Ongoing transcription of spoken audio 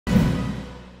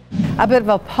A bit of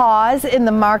a pause in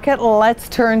the market. Let's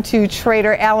turn to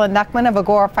trader Alan Knuckman of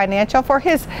Agora Financial for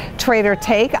his trader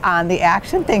take on the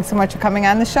action. Thanks so much for coming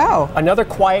on the show. Another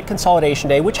quiet consolidation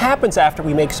day, which happens after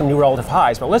we make some new relative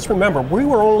highs. But let's remember, we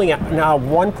were only at now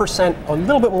 1%, a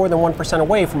little bit more than 1%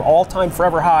 away from all-time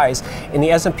forever highs in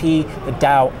the S&P, the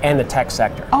Dow, and the tech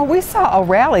sector. Oh, we saw a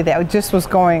rally that just was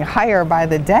going higher by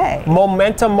the day.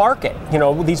 Momentum market. You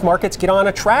know, these markets get on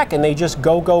a track and they just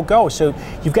go, go, go. So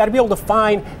you've got to be able to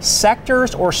find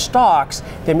sectors or stocks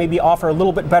that maybe offer a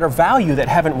little bit better value that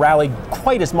haven't rallied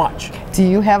quite as much. Do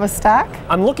you have a stock?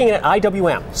 I'm looking at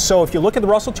IWM. So if you look at the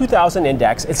Russell 2000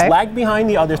 index, it's lagged behind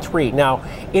the other three. Now,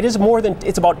 it's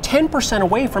about 10%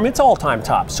 away from its all-time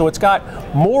top. So it's got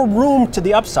more room to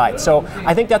the upside. So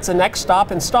I think that's the next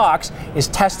stop in stocks, is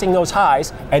testing those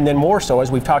highs, and then more so,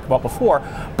 as we've talked about before.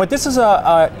 But this is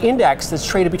a index that's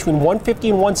traded between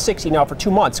 150 and 160 now for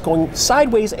 2 months, going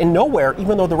sideways and nowhere,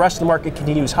 even though the rest of the market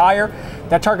continues higher.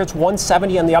 That target's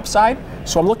 170 on the upside.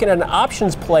 So I'm looking at an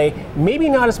options play, maybe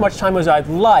not as much time as I'd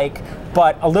like,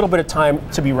 but a little bit of time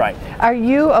to be right. Are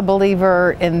you a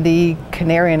believer in the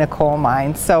canary in a coal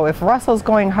mine? So if Russell's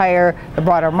going higher, the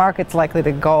broader market's likely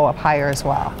to go up higher as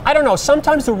well. I don't know.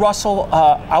 Sometimes the Russell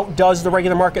outdoes the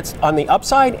regular markets on the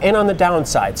upside and on the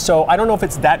downside. So I don't know if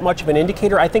it's that much of an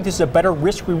indicator. I think this is a better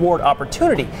risk-reward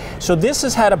opportunity. So this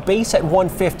has had a base at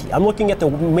 150. I'm looking at the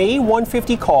May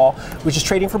 150 call, which is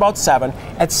trading for about 7.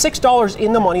 At $6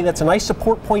 in the money, that's a nice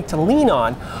support point to lean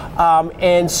on.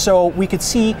 And so we could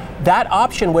see that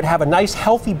option would have a nice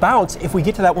healthy bounce if we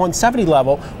get to that 170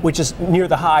 level, which is near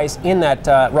the highs in that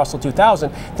Russell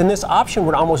 2000. Then this option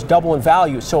would almost double in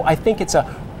value. So I think it's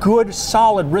a good,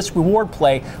 solid risk-reward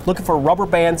play, looking for a rubber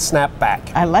band snap back.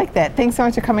 I like that. Thanks so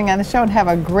much for coming on the show, and have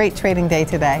a great trading day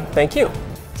today. Thank you.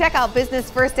 Check out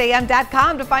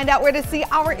businessfirstam.com to find out where to see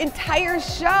our entire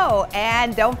show.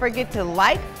 And don't forget to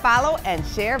like, follow, and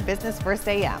share Business First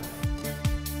AM.